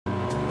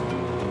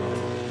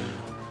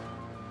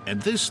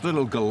And this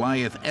little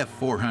Goliath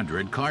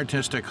F400 car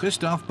tester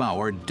Christoph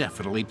Bauer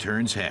definitely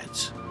turns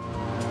heads.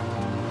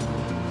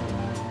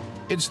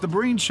 It's the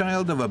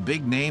brainchild of a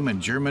big name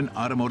in German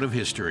automotive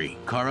history,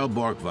 Karl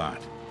Borgward.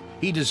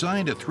 He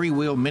designed a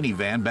three-wheel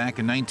minivan back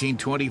in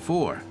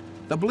 1924.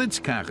 The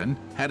Blitzkarren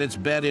had its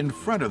bed in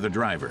front of the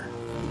driver.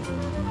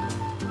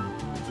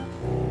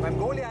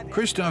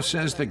 Christoph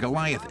says the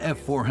Goliath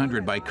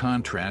F400, by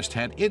contrast,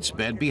 had its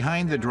bed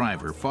behind the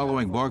driver,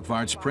 following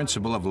Borgward's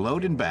principle of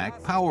load and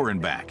back, power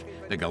and back.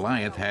 The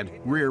Goliath had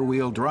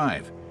rear-wheel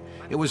drive.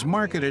 It was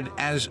marketed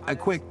as a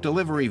quick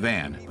delivery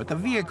van, but the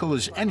vehicle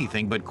is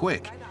anything but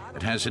quick.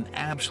 It has an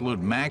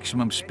absolute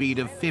maximum speed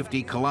of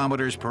 50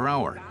 kilometers per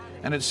hour,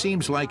 and it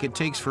seems like it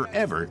takes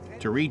forever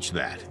to reach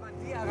that.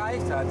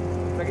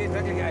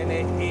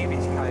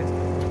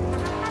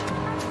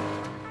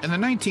 In the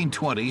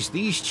 1920s,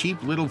 these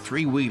cheap little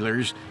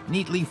three-wheelers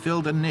neatly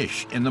filled a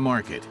niche in the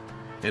market.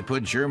 It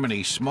put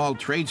Germany's small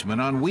tradesmen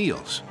on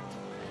wheels.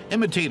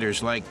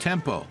 Imitators like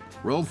Tempo,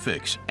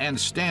 Rollfix, and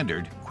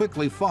Standard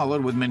quickly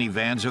followed with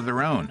minivans of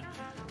their own,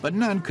 but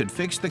none could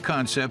fix the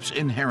concept's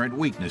inherent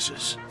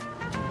weaknesses.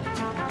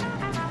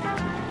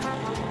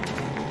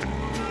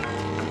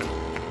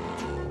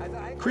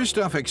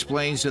 Christoph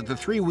explains that the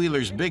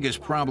three-wheeler's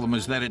biggest problem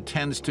is that it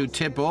tends to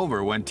tip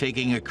over when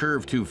taking a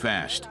curve too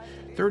fast.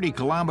 30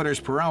 kilometers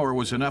per hour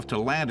was enough to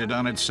land it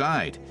on its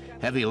side.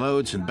 Heavy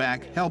loads and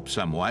back helped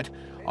somewhat.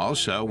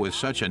 Also, with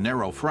such a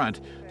narrow front,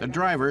 the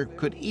driver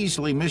could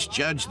easily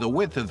misjudge the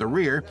width of the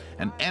rear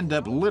and end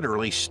up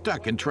literally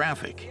stuck in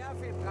traffic.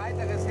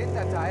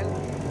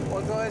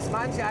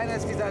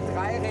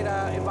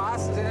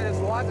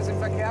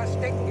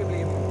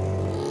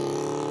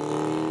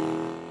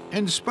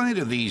 In spite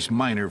of these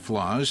minor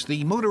flaws,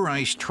 the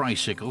motorized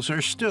tricycles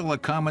are still a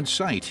common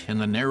sight in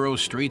the narrow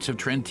streets of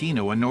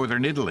Trentino in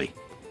northern Italy.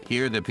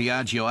 Here, the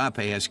Piaggio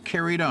Ape has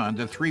carried on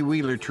the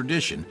three-wheeler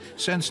tradition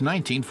since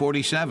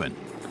 1947.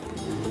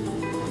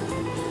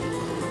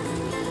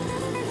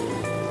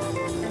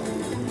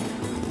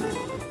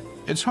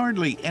 It's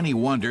hardly any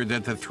wonder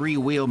that the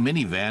three-wheel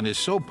minivan is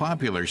so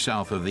popular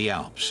south of the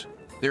Alps.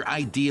 They're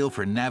ideal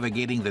for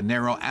navigating the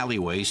narrow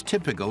alleyways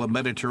typical of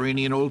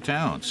Mediterranean old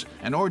towns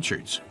and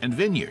orchards and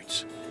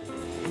vineyards.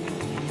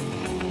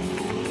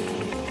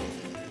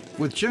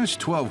 With just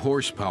 12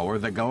 horsepower,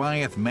 the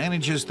Goliath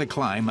manages the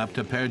climb up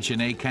to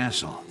Pergine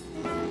Castle.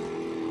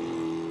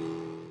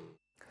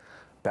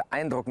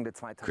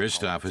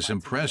 Christoph is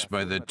impressed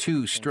by the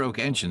two-stroke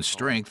engine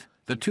strength.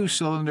 The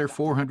two-cylinder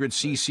 400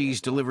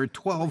 cc's deliver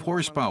 12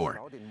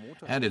 horsepower,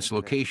 and its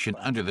location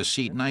under the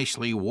seat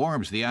nicely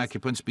warms the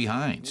occupants'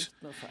 behinds,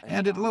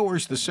 and it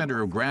lowers the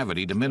center of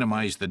gravity to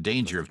minimize the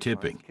danger of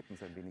tipping.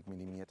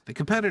 The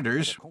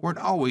competitors weren't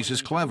always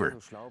as clever.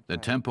 The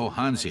Tempo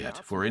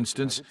Hanseat, for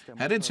instance,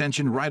 had its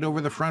engine right over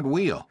the front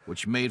wheel,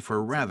 which made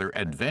for rather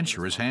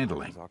adventurous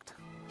handling.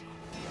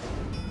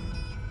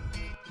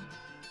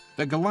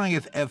 The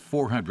Goliath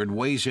F400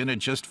 weighs in at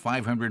just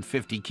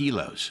 550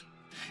 kilos.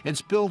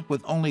 It's built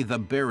with only the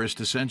barest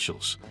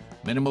essentials.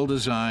 Minimal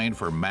design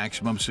for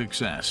maximum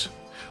success.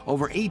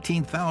 Over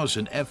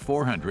 18,000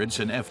 F400s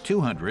and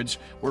F200s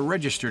were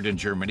registered in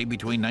Germany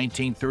between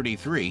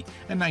 1933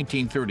 and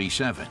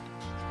 1937.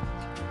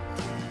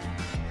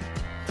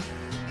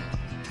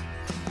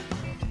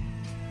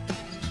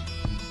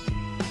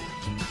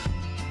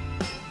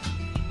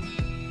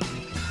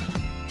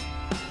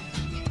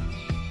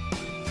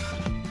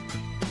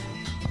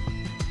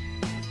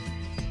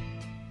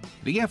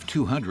 The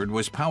F200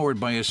 was powered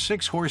by a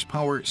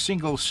 6-horsepower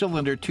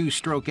single-cylinder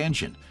two-stroke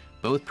engine.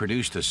 Both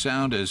produced a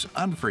sound as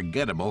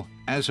unforgettable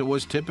as it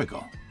was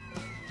typical.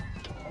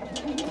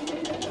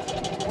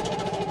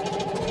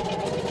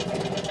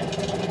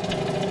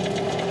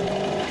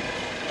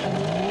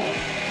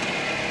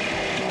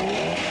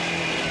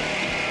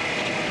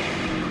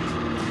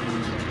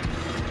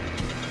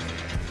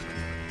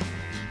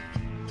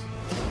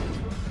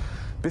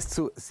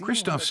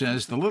 Christoph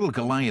says the little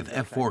Goliath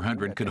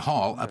F400 could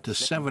haul up to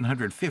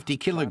 750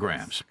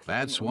 kilograms.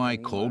 That's why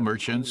coal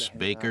merchants,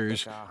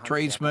 bakers,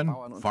 tradesmen,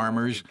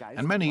 farmers,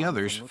 and many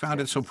others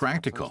found it so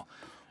practical.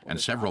 And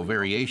several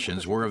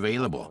variations were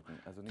available.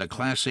 The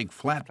classic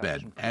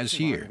flatbed, as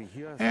here,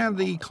 and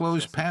the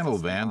closed panel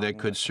van that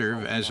could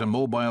serve as a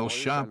mobile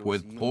shop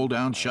with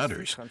pull-down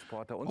shutters.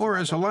 Or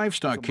as a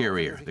livestock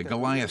carrier, the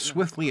Goliath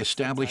swiftly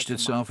established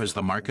itself as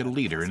the market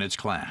leader in its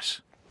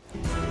class.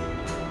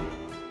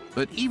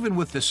 But even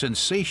with the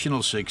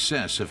sensational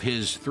success of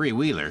his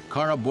three-wheeler,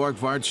 Karl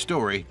Borgward's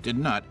story did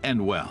not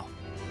end well.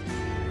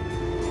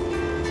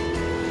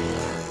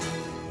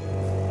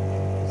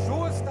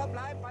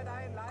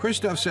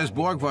 Christoph says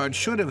Borgward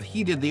should have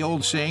heeded the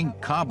old saying,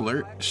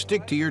 "Cobbler,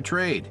 stick to your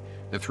trade."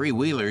 The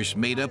three-wheelers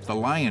made up the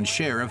lion's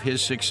share of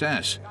his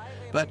success.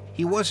 But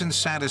he wasn't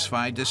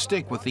satisfied to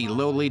stick with the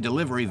lowly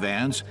delivery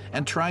vans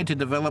and tried to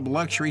develop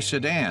luxury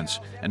sedans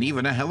and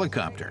even a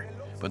helicopter.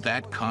 But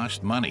that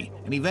cost money,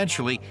 and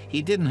eventually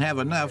he didn't have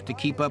enough to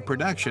keep up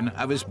production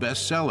of his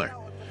bestseller.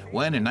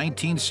 when in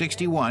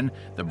 1961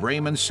 the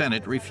Bremen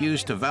Senate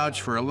refused to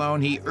vouch for a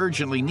loan he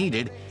urgently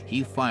needed,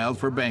 he filed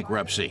for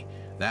bankruptcy.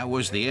 That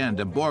was the end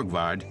of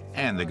Borgward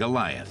and the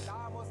Goliath.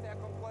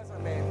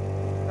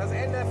 Das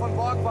Ende von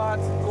Borgward,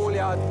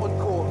 Goliath und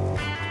Co.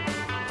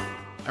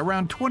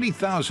 Around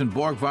 20,000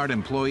 Borgward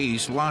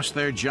employees lost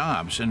their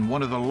jobs in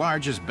one of the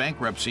largest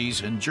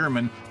bankruptcies in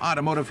German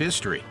automotive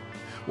history.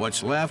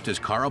 What's left is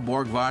Karl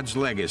Borgward's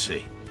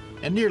legacy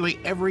in nearly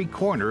every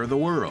corner of the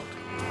world.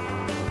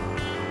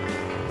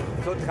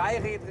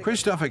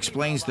 Christoph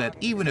explains that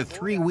even if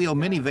three-wheel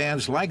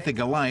minivans like the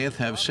Goliath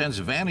have since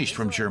vanished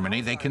from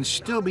Germany, they can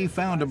still be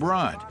found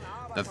abroad.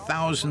 The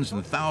thousands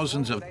and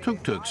thousands of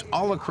tuk-tuks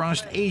all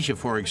across Asia,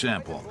 for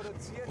example,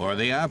 or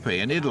the Ape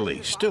in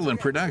Italy, still in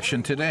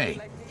production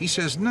today. He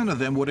says none of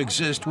them would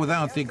exist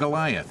without the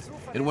Goliath.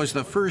 It was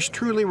the first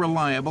truly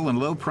reliable and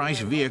low-price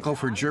vehicle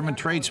for German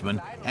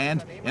tradesmen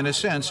and, in a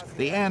sense,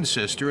 the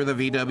ancestor of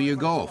the VW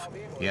Golf.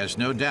 He has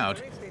no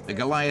doubt the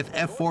Goliath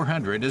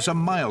F400 is a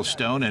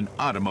milestone in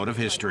automotive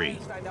history.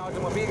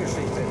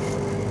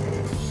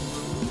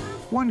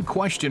 One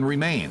question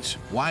remains.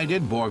 Why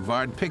did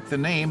Borgward pick the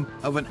name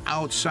of an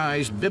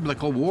outsized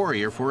biblical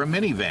warrior for a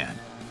minivan?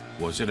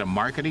 Was it a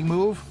marketing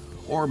move,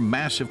 or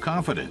massive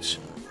confidence,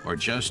 or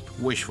just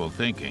wishful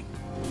thinking?